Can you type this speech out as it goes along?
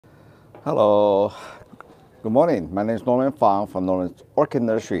Hello, good morning. My name is Norman Fang from Norman's Orchid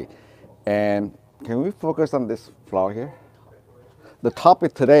Nursery. And can we focus on this flower here? The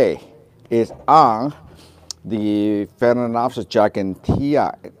topic today is on the Phalaenopsis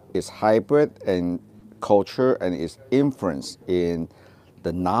gigantea, its hybrid and culture and its influence in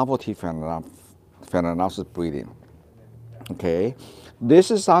the novelty Phalaenopsis breeding. Okay, this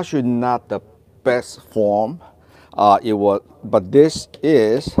is actually not the best form. But this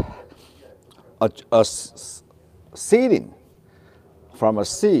is a seeding from a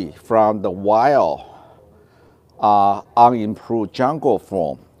seed from the wild, unimproved jungle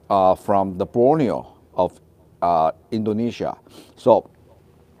form from the Borneo of Indonesia. So,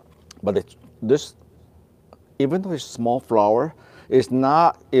 but this, even though it's small flower, it's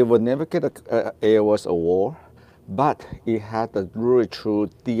not. It will never get a AOS award, but it had the really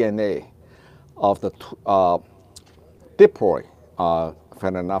true DNA of the diploid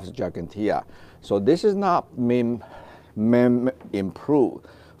Phalaenopsis gigantea. So this is not improved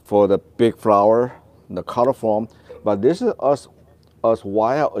for the big flower, the color form, but this is as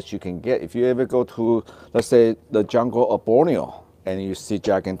wild as you can get. If you ever go to, let's say, the jungle of Borneo and you see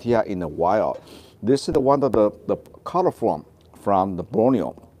gigantea in the wild, this is the one of the color form from the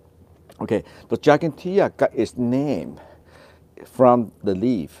Borneo. Okay, the gigantea got its name from the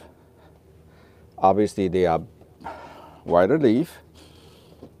leaf. Obviously, they are wider leaf.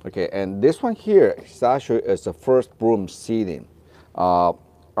 Okay, and this one here is actually is the first bloom seeding. I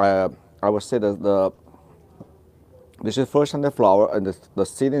would say that this is first on the flower, and the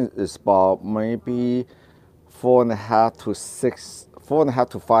seeding is about maybe 4.5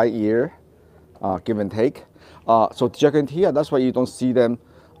 to 5 year, give and take. So gigantea, that's why you don't see them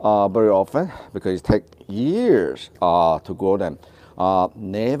very often, because it takes years to grow them.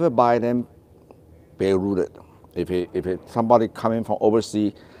 Never buy them bare rooted. If somebody coming from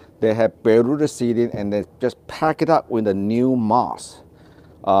overseas, they have bare rooted seeding and they just pack it up with the new moss.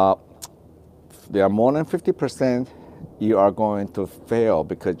 They are more than 50%, you are going to fail,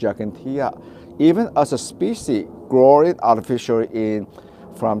 because gigantea, even as a species growing artificially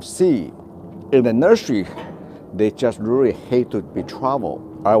from seed in the nursery, they just really hate to be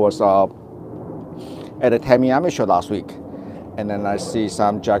traveled. I was at a Tamiami show last week, and then I see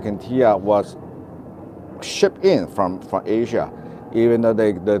some gigantea was shipped in from Asia. Even though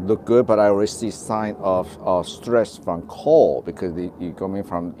they look good, but I already see sign of stress from cold, because you're coming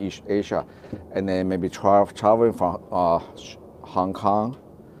from East Asia, and then maybe traveling from Hong Kong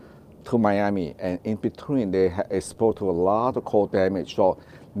to Miami, and in between they exposed to a lot of cold damage. So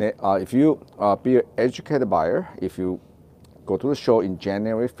if you be an educated buyer, if you go to the show in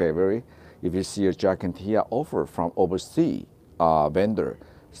January, February, if you see a gigantea offer from overseas vendor,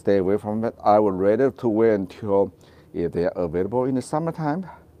 stay away from it. I would rather to wait until if they are available in the summertime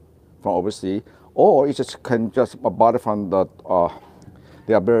from overseas, or you just can just buy it from the.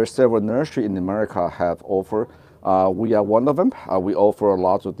 There are several nurseries in America have offer. We are one of them. We offer a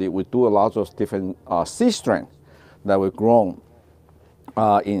lot of we do a lot of different seed strain that we grown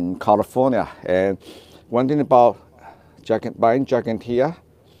in California. And one thing about buying gigantea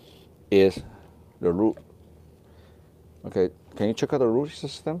is the root. Okay, can you check out the root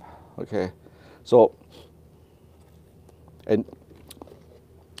system? Okay, so. And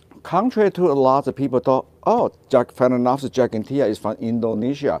contrary to a lot of people thought, oh, Phalaenopsis gigantea is from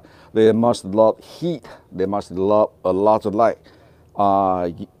Indonesia. They must love heat. They must love a lot of light.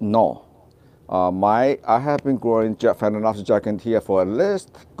 No. I have been growing Phalaenopsis gigantea for at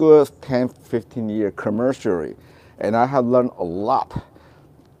least good 10, 15 years commercially. And I have learned a lot.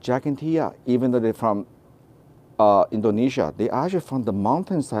 Gigantea, even though they're from Indonesia, they are actually from the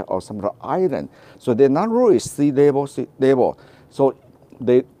mountainside or some of the island. So they're not really sea level. So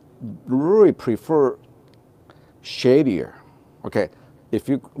they really prefer shadier. Okay, if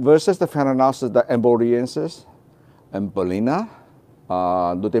you versus the Phalaenopsis, the Emboliensis, Embellina,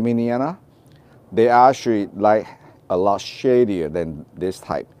 Luteminiana, they actually like a lot shadier than this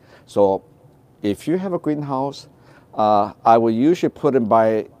type. So if you have a greenhouse, I will usually put them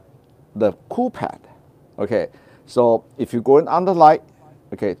by the cool pad. Okay, so if you're going under light,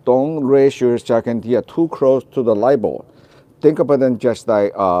 okay, don't raise your gigantea too close to the light bulb. Think about them just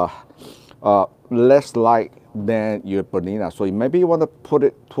like less light than your Bernina. So maybe you want to put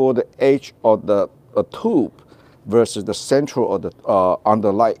it toward the edge of the tube versus the central of the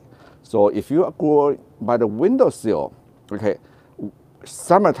under light. So if you are growing by the windowsill, okay,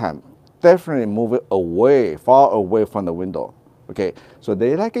 summertime, definitely move it away, far away from the window. Okay, so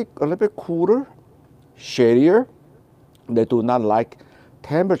they like it a little bit cooler, shadier. They do not like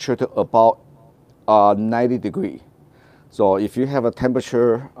temperature to about 90 degrees. So if you have a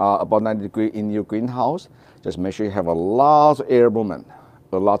temperature about 90 degrees in your greenhouse, just make sure you have a lot of air movement,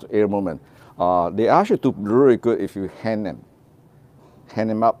 a lot of air movement. They actually do really good if you hand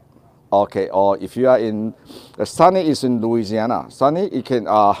them up. Okay, or if you are in, Sunny is in Louisiana. Sunny, it can,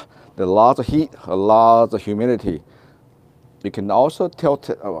 the lot of heat, a lot of humidity. You can also tilt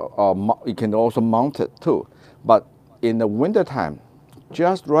it, you can also mount it too. But in the winter time,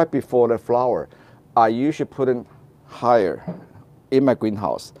 just right before the flower, I usually put it higher in my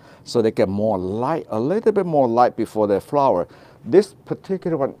greenhouse so they get more light, a little bit more light before the flower. This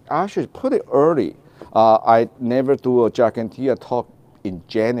particular one, I should put it early. I never do a Gigantea talk in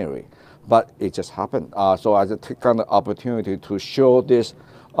January, but it just happened. So I just took on the opportunity to show this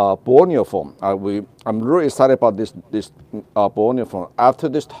Borneo form. I'm really excited about this Borneo form. After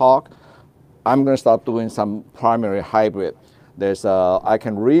this talk, I'm going to start doing some primary hybrid. I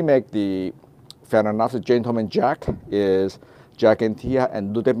can remake the Phalaenopsis Gentleman Jack is Gigantea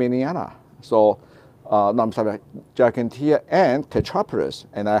and Ludeminiana. So, no, I'm sorry, Gigantea and Tetrapolis,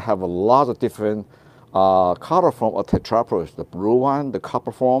 and I have a lot of different color form of Tetrapolis, the blue one, the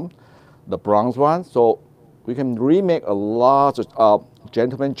copper form, the bronze one. So we can remake a lot of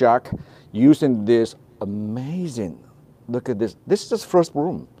Gentleman Jack using this amazing, look at this. This is just first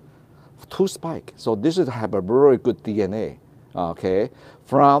bloom, 2 spike. So this is have a very good DNA, okay,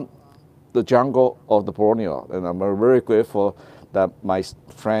 from the jungle of the Borneo. And I'm very grateful that my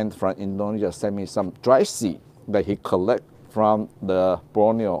friend from Indonesia sent me some dry seed that he collect from the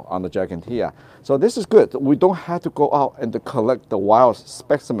Borneo on the Gigantea. So this is good. We don't have to go out and to collect the wild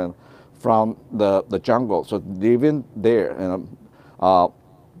specimen from the jungle. So living there, and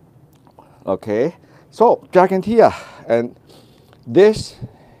okay. So Gigantea, and this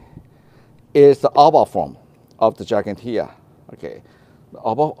is the alba form of the Gigantea. Okay, the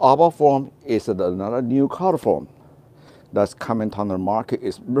alba form is another new color form that's coming on the market.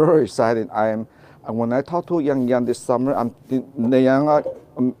 It's very exciting. And when I talked to Yang this summer,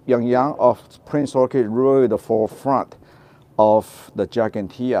 Yang of Prince Orchid really the forefront of the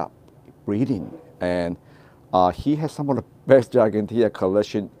Gigantea breeding, and he has some of the best Gigantea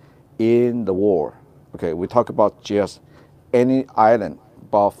collection in the world. Okay, we talk about just any island,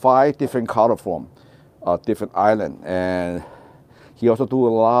 about 5 different color form, different island, and he also do a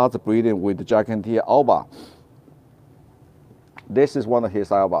lot of breeding with the Gigantea alba. This is one of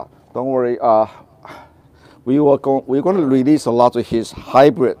his alba. Don't worry, we're going to release a lot of his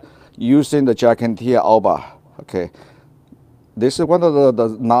hybrid using the Gigantea alba. Okay, this is one of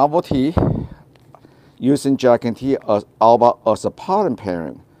the novelty using Gigantea alba as a pollen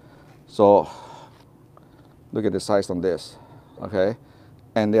parent. So look at the size on this, okay,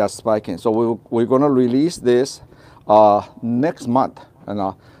 and they are spiking. So we're going to release this next month, and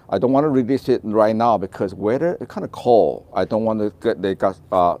I don't want to release it right now because weather is kind of cold. I don't want to get they got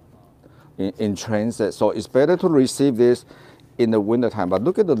in transit. So it's better to receive this in the winter time. But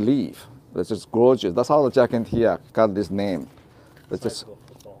look at the leaf. It's just gorgeous. That's how the Gigantea got this name. It's just,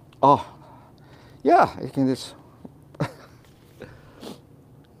 oh, yeah, you can just.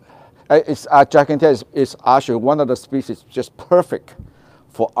 It's Gigantea is actually one of the species just perfect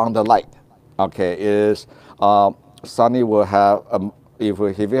for under light. Okay, Sunny will have if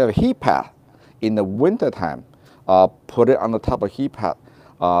you have a heat pad in the winter time, put it on the top of heat pad.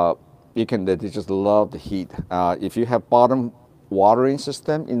 They just love the heat. If you have bottom watering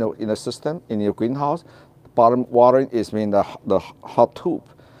system in your greenhouse, bottom watering is mean the hot tube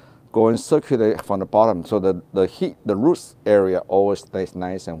going circulate from the bottom, so the heat, the roots area always stays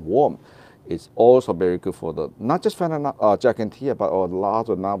nice and warm. It's also very good for the not just Gigantea, but a lot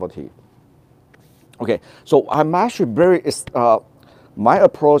of novelty. Okay, so I'm actually very my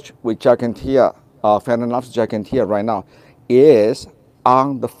approach with Gigantea, Phalaenopsis Gigantea right now is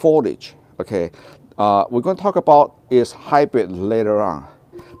on the foliage. Okay, we're going to talk about its hybrid later on,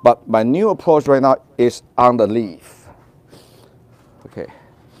 but my new approach right now is on the leaf. Okay,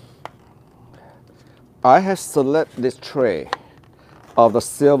 I have selected this tray of the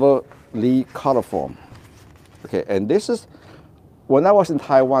silver leaf color form. Okay, and this is when I was in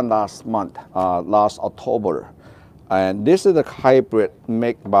Taiwan last month, last October, and this is the hybrid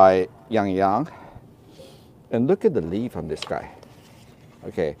made by Yang. And look at the leaf on this guy.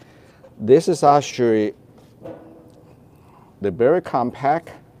 Okay, this is actually the very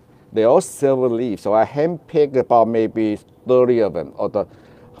compact. They're all silver leaves, so I handpicked about maybe 30 of them, or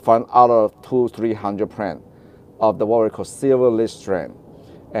from out of 200-300 plants of the what we call silver leaf strain.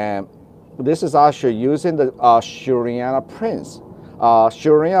 And this is actually using the Shuriana Prince.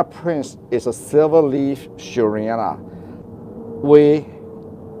 Shuriana Prince is a silver leaf Shuriana with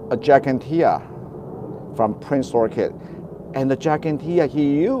a Gigantea from Prince Orchid. And the Gigantea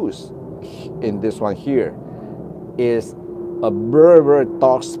he used in this one here is a very, very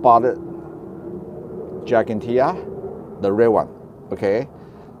dark spotted Gigantea, the red one, okay,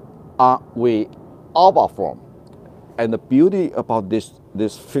 with alba form. And the beauty about this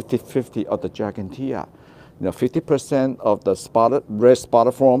 50-50 of the Gigantea, 50% of the spotted, red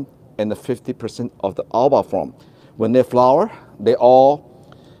spotted form and the 50% of the alba form. When they flower, they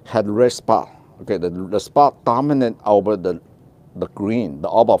all had red spot. Okay, the spot dominant over the green, the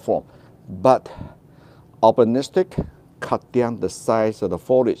alba form. But albinistic cut down the size of the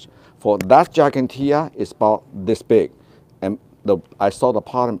foliage. For that Gigantea is about this big. And I saw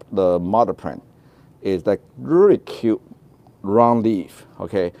the mother plant is like really cute round leaf.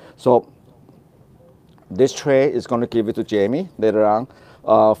 Okay, so this tray is going to give it to Jamie later on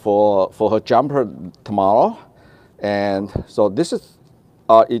for her jumper tomorrow. And so this is,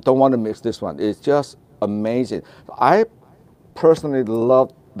 you don't want to mix this one. It's just amazing. I personally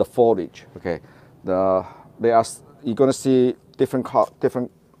love the foliage. Okay, you're going to see different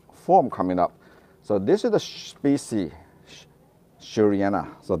form coming up. So this is the species Shuriana.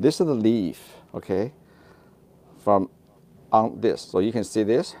 So this is the leaf. Okay, from on this. So you can see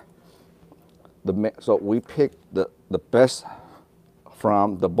this. So we picked the best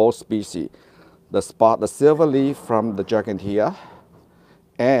from the both species. The silver leaf from the Gigantea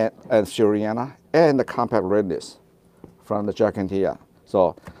and Shuriana, and the compact redness from the Gigantea.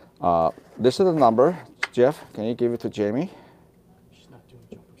 So this is the number. Jeff, can you give it to Jamie? She's not doing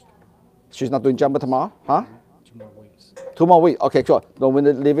jumpers tomorrow. She's not doing jumper tomorrow? Huh? 2 more weeks. 2 more weeks. Okay, sure. Then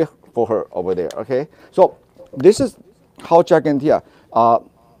we'll leave it for her over there. Okay. So this is how Gigantea. I'm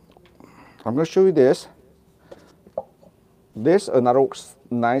going to show you this. This another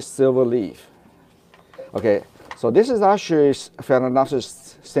nice silver leaf. Okay, so this is actually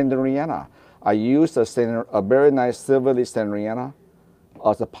Phalaenopsis sanderiana. I used a very nice silver leaf sanderiana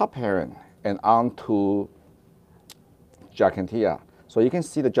as a pup parent and onto Gigantea. So you can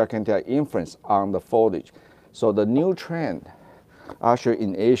see the Gigantea influence on the foliage. So the new trend actually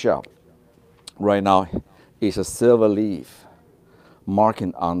in Asia right now is a silver leaf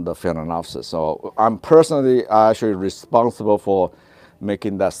marking on the Phalaenopsis. So I'm personally actually responsible for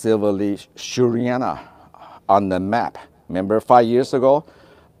making that silver leaf Shuriana on the map. Remember 5 years ago,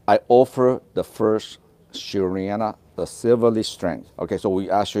 I offered the first Shuriana, the silver leaf strain. Okay, so we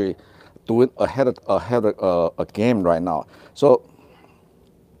actually do it ahead of a game right now. So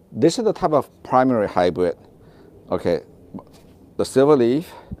this is the type of primary hybrid. Okay, the silver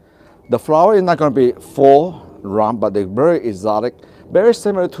leaf. The flower is not going to be full round, but they're very exotic, very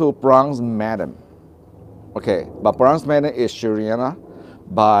similar to bronze madam. Okay, but bronze madam is Shuriana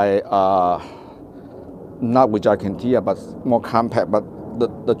by not with Gigantea, but more compact. But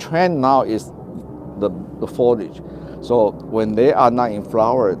the trend now is the foliage. So when they are not in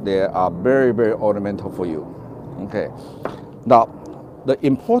flower, they are very, very ornamental for you. Okay. Now, the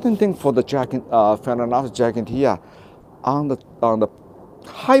important thing for the Phalaenopsis Gigantea on the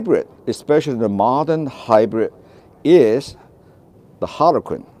hybrid, especially the modern hybrid, is the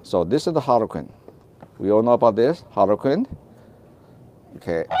harlequin. So this is the harlequin. We all know about this harlequin.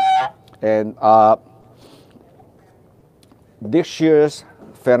 Okay, and this year's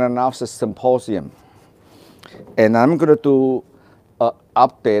Phalaenopsis Symposium, and I'm going to do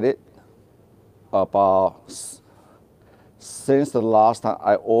update it about since the last time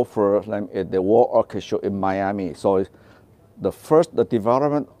I offered them at the World Orchid Show in Miami. So the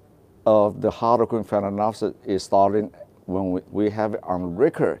development of the harlequin Phalaenopsis is starting when we have it on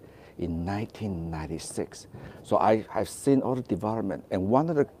record in 1996. So I've seen all the development, and one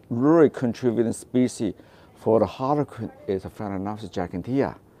of the really contributing species for the harlequin is the Phalaenopsis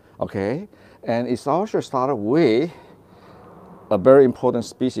Gigantea. Okay, and it's also started with a very important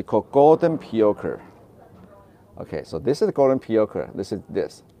species called golden piocher. Okay, so this is the golden piocher. This is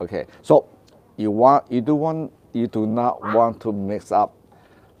this. Okay, so you do not want to mix up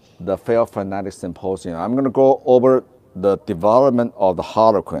the Phal Fanatic Symposium. I'm going to go over the development of the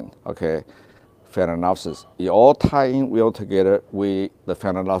harlequin. Okay, Phalaenopsis. It all tie in well together with the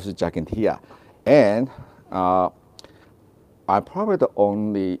Phalaenopsis Gigantea, and I'm probably the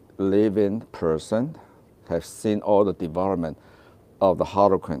only living person have seen all the development of the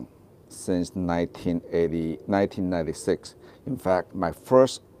harlequin since 1996. In fact,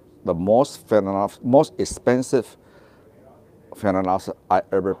 the most expensive Phalaenopsis I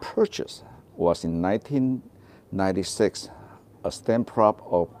ever purchased was in 1996, a stem prop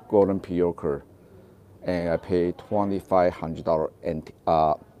of golden piocher, and I paid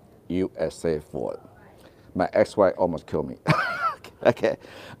 $2,500 USA for it. My ex-wife almost killed me. Okay.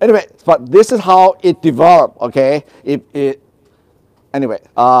 Anyway, but this is how it developed. Okay. Anyway.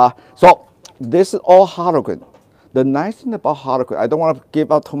 So this is all harlequin. The nice thing about harlequin, I don't want to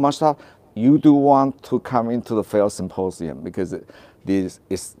give out too much stuff. You do want to come into the Phal symposium because this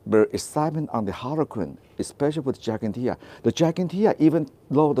is very excitement on the harlequin, especially with Gigantea. The Gigantea, even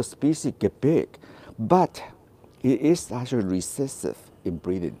though the species get big, but it is actually recessive in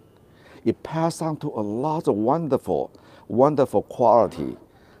breeding. It passed on to a lot of wonderful, wonderful quality.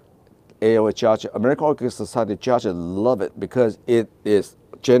 AOA judge, American Orchid Society judges love it because it is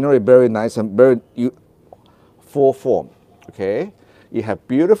generally very nice and very full form. Okay, you have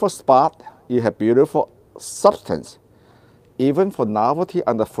beautiful spot, you have beautiful substance. Even for novelty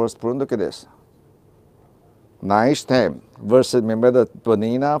on the first bloom, look at this. Nice stem versus remember the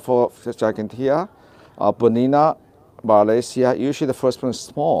Bonina for Gigantea, Bonina Malaysia. Usually the first bloom is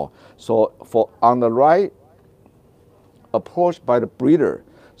small. So for on the right approach by the breeder,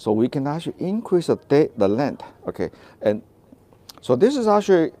 so we can actually increase the length. Okay, and so this is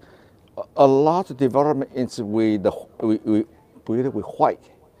actually a lot of development into we breed it with white.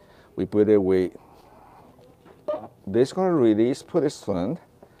 We breed it with this gonna release pretty soon.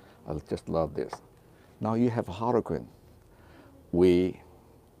 I just love this. Now you have a harlequin with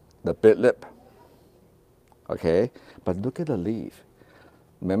the big lip. Okay, but look at the leaf.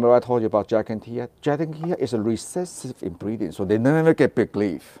 Remember I told you about Gigantea? Gigantea is a recessive in breeding, so they never get big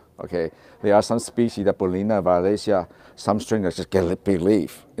leaf. Okay, there are some species that Bolina, Valencia, some strains that just get a big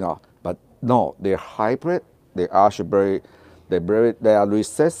leaf, you know. But no, they're hybrid. They are actually they are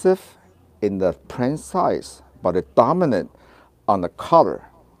recessive in the plant size, but they're dominant on the color,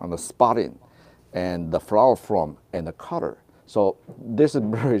 on the spotting, and the flower form and the color. So this is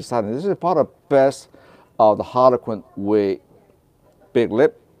very exciting. This is part of best of the harlequin with big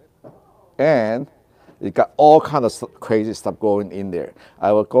lip, and it got all kind of crazy stuff going in there.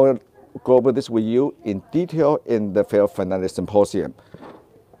 I will go over this with you in detail in the Phal Phalaenopsis Symposium.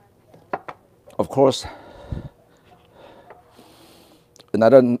 Of course,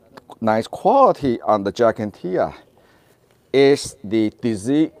 another nice quality on the Gigantea is the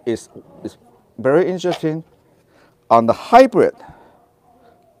disease is very interesting. On the hybrid,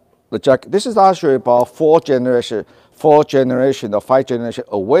 this is actually about 4 generations or 5 generations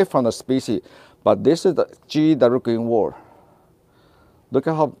away from the species, but this is the GW green wall. Look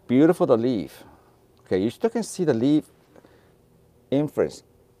at how beautiful the leaf. Okay, you still can see the leaf influence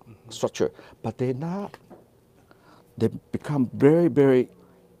structure, but they become very, very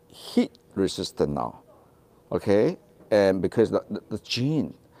heat resistant now. Okay, and because the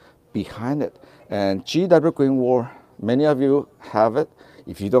gene behind it, and GW green wall, many of you have it.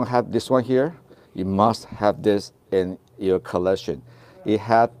 If you don't have this one here, you must have this in your collection. It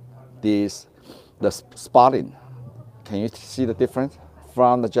had the spotting. Can you see the difference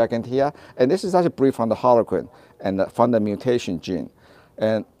from the Gigantea? And this is actually breed from the harlequin and from the mutation gene.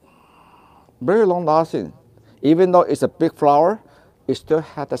 And very long lasting. Even though it's a big flower, it still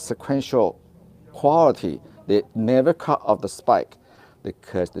had the sequential quality. They never cut off the spike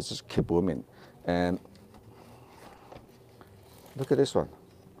because they just keep blooming. And look at this one.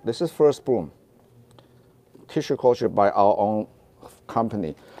 This is first bloom. Tissue culture by our own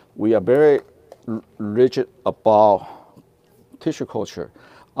company. We are very rigid about tissue culture.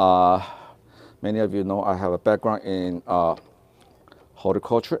 Many of you know I have a background in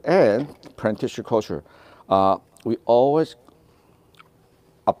horticulture and plant tissue culture. We always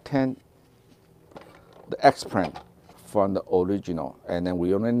obtain the X plant from the original, and then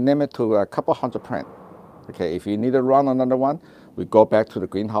we only limit to a couple hundred plant. Okay, if you need to run another one, we go back to the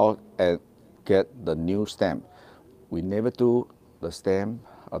greenhouse and get the new stem. We never do the stem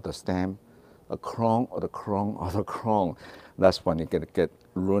of the stem, a clone of the clone of the clone. That's when you get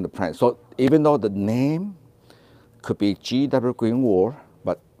ruin the plant. So even though the name could be GW green wall,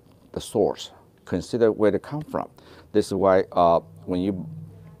 but the source, consider where they come from. This is why when you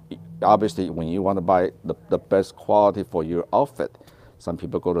want to buy the best quality for your outfit, some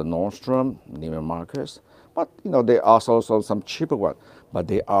people go to Nordstrom, Neiman Marcus, but you know there are also some cheaper ones, but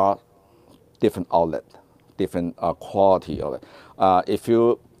they are different outlet, different quality of it. If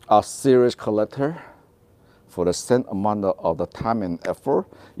you are a serious collector, for the same amount of the time and effort,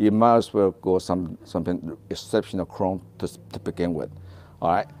 you might as well go something exceptional chrome to begin with. All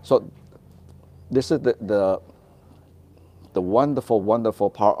right. So this is the wonderful, wonderful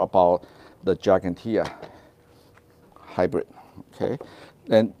part about the Gigantea hybrid. Okay,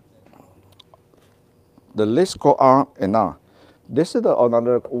 and the list go on and on. This is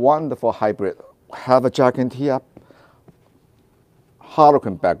another wonderful hybrid. Have a Gigantea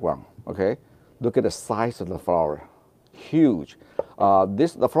harlequin background. Okay, look at the size of the flower, huge.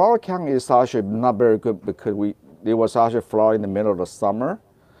 The flower count is actually not very good because it was actually flower in the middle of the summer.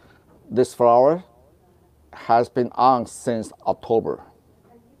 This flower has been on since October.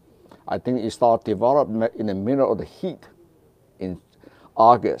 I think it started development in the middle of the heat in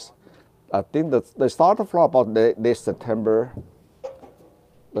August. I think that they start to flower about this September.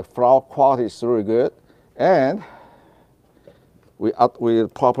 The flower quality is really good, and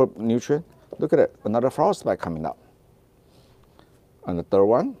with proper nutrient. Look at it, another flower spike coming up. And the third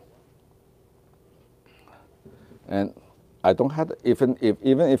one. And I don't have even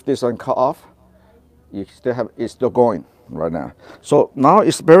if this one cut off, you still have it's still going right now. So now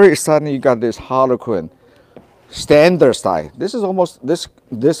it's very exciting. You got this Harlequin standard size. This is almost this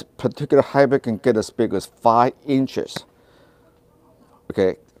particular hybrid can get as big as 5 inches.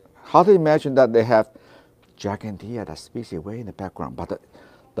 Okay, how to imagine that they have Gigantea, that species, way in the background, but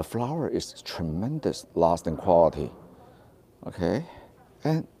the flower is tremendous lasting quality. Okay,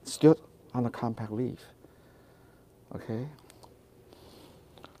 and still on a compact leaf. Okay.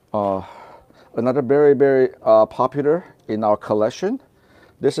 Another very popular in our collection.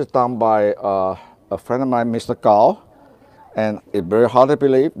 This is done by a friend of mine, Mr. Gao, and it's very hard to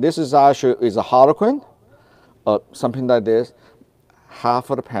believe. This is actually a Harlequin, something like this. Half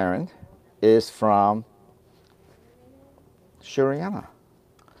of the parent is from Shuriana.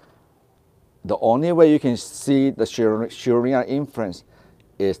 The only way you can see the Shuriana influence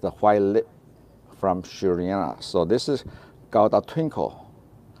is the white lip from Shuriana. So this is called a Twinkle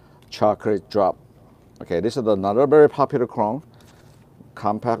Chocolate Drop. Okay, this is another very popular clone,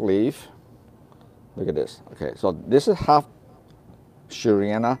 compact leaf. Look at this. Okay, so this is half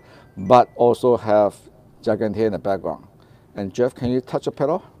Shuriana, but also have Gigantea in the background. And Jeff, can you touch a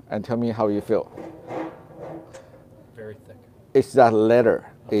petal and tell me how you feel? Very thick. It's that leather.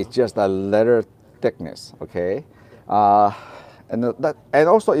 It's just a leather thickness. Okay, and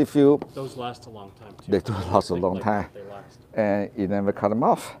also if you Those last a long time too. they do last a long time, They last. and you never cut them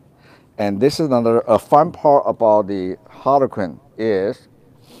off. And this is another fun part about the Harlequin is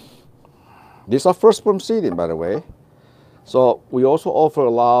these are first bloom seeding, by the way. So we also offer a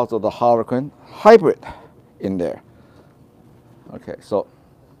lot of the Harlequin hybrid in there. Okay, so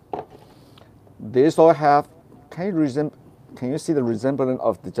these all have. Can you see the resemblance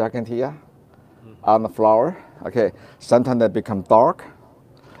of the Gigantea on the flower? Okay, sometimes they become dark.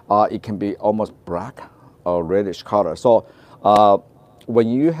 It can be almost black or reddish color. So when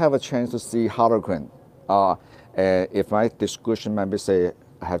you have a chance to see Harlequin, if my description maybe say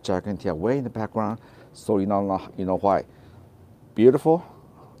I have Gigantea way in the background, so you know why. Beautiful,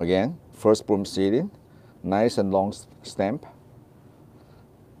 again, first bloom seeding, nice and long stem,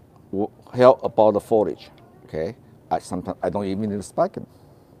 held above the foliage. Okay, sometimes I don't even need to spike it.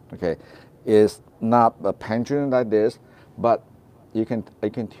 Okay, it's not a pendulum like this, but I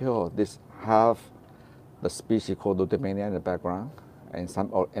can tell this have the species called Lutemania in the background and some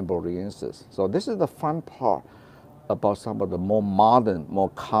embryoensis. So this is the fun part about some of the more modern, more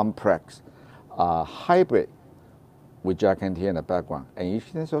complex hybrid with Gigantea in the background. And you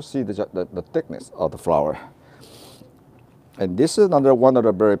can also see the thickness of the flower. And this is another one of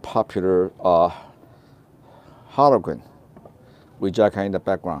the very popular Harlequin with Gigantea in the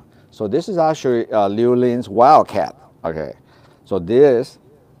background. So this is actually Liu Lin's Wildcat. Okay, so this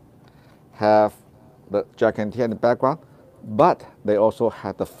have the Gigantea in the background, but they also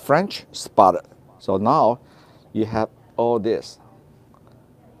have the French spotted. So now you have all this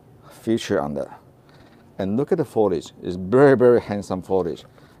feature on there. And look at the foliage. It's very handsome foliage.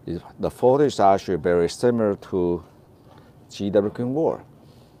 The foliage is actually very similar to GW Green War.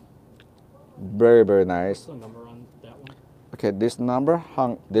 Very nice. What's the number on that one? Okay, this number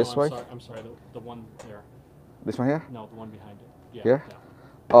hung this way. I'm sorry, the one there. This one here? No, the one behind it. Yeah. Here? Yeah.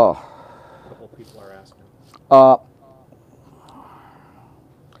 Oh. A couple people are asking.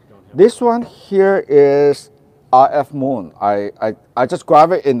 This one here is RF Moon. I just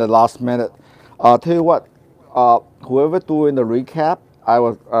grabbed it in the last minute. I'll tell you what, whoever doing the recap, I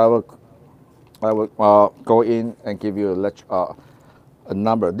will go in and give you a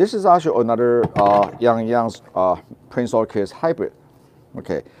number. This is actually another Yang Prince Orchids hybrid.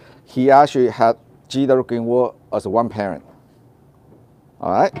 Okay, he actually had GW Green War as one parent.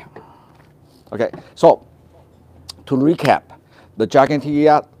 All right. Okay, so to recap, the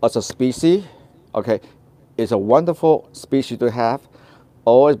Gigantea as a species, okay, is a wonderful species to have.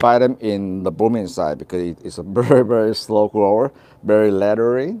 Always buy them in the blooming side because it's a very slow grower, very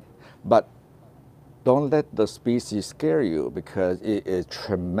leathery. But don't let the species scare you because it is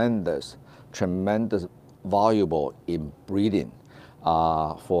tremendous valuable in breeding.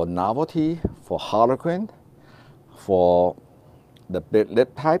 For novelty, for Harlequin, for the big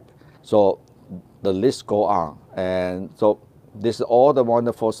lip type. So the list go on. And so this is all the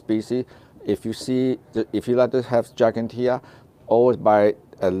wonderful species. If you see, if you like to have Gigantea, always buy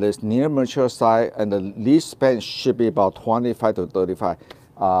at least near mature size, and the leaf span should be about 25 to 35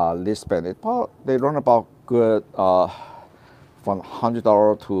 leaf span. They run about good from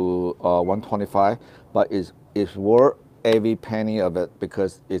 $100 to 125, but it's worth every penny of it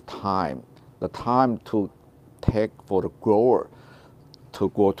because it's time. The time to take for the grower to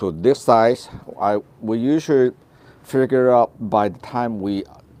go to this size. We usually figure out by the time we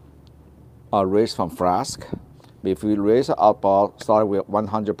raise from flask. If we raise about start with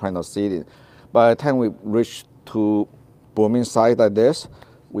 100% of seeding, by the time we reach to booming size like this,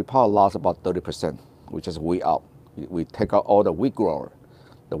 we probably lost about 30%, which is way out. We take out all the weak grower,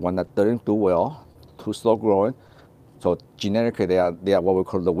 the one that didn't do well, too slow growing. So genetically, they are what we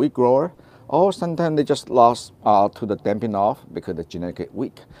call the weak grower. Or sometimes they just lost to the damping off because they're genetically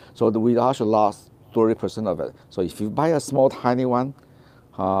weak. So we actually lost 30% of it. So if you buy a small, tiny one,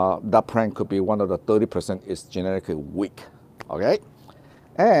 that plant could be one of the 30% is genetically weak. Okay,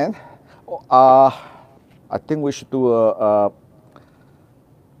 and I think we should do a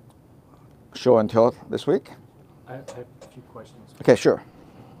show and tell this week. I have a few questions. Okay, sure.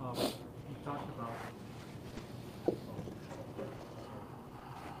 You talked about.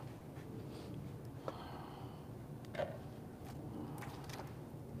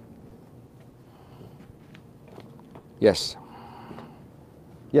 Yes.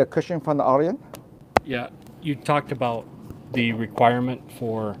 Yeah, question from the audience? Yeah, you talked about the requirement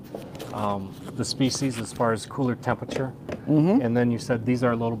for the species as far as cooler temperature, and then you said these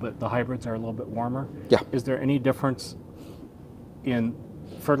are a little bit, the hybrids are a little bit warmer. Yeah. Is there any difference in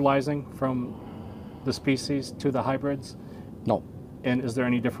fertilizing from the species to the hybrids? No. And is there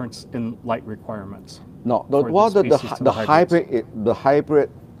any difference in light requirements? No. For the species to the hybrid,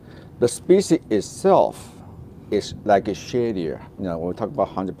 the species itself is like a shadier. You know, we talk about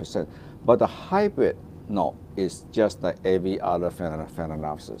 100%. But the hybrid, no, it's just like every other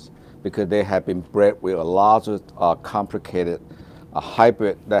Phalaenopsis because they have been bred with a lot of complicated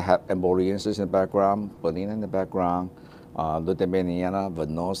hybrid that have Emboliensis in the background, Bernina in the background, Lutemaniana,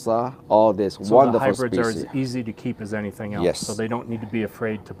 Venosa, all these So wonderful the hybrids species. are as easy to keep as anything else. Yes. So they don't need to be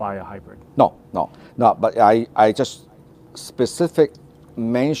afraid to buy a hybrid. No. But I just specific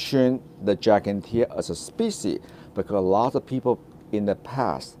mention the Gigantea as a species because a lot of people in the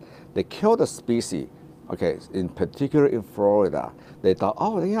past they kill the species. Okay, in particular in Florida, they thought,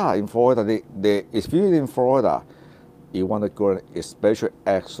 oh yeah, in Florida, if you're in Florida, you want to grow especially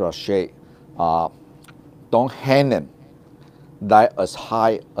extra shade. Don't hang them that as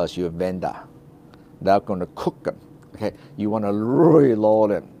high as your vendor. They're going to cook them. Okay, you want to really lower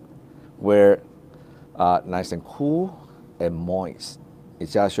them where nice and cool and moist.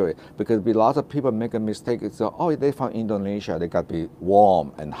 It's just show it because a lot of people make a mistake. It's oh, they from Indonesia, they got to be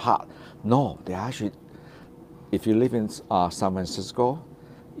warm and hot. No, they actually. If you live in San Francisco,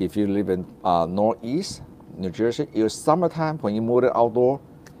 if you live in Northeast New Jersey, it's summertime when you move it outdoor.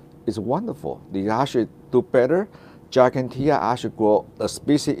 It's wonderful. They actually do better. Gigantea actually grow, the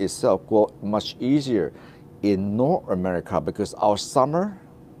species itself grow much easier in North America because our summer,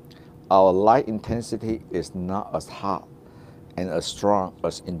 our light intensity is not as hot and as strong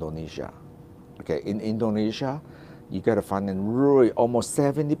as Indonesia. Okay, in Indonesia, you gotta find them really almost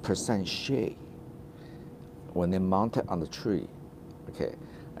 70% shade when they mount it on the tree. Okay,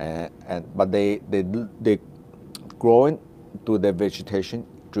 but they growing to their vegetation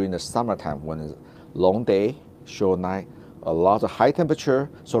during the summertime when it's long day, short night, a lot of high temperature.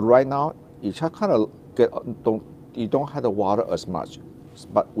 So right now you just kind of you don't have to water as much,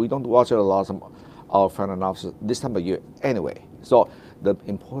 but we don't water a lot of our Phalaenopsis this time of year anyway. So the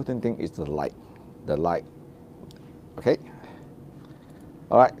important thing is the light. Okay.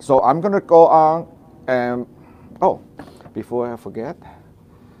 All right. So I'm gonna go on and before I forget,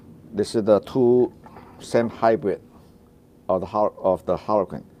 this is the two same hybrid of the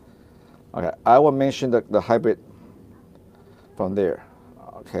Harlequin. Okay, I will mention the hybrid from there.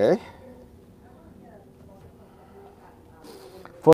 Okay.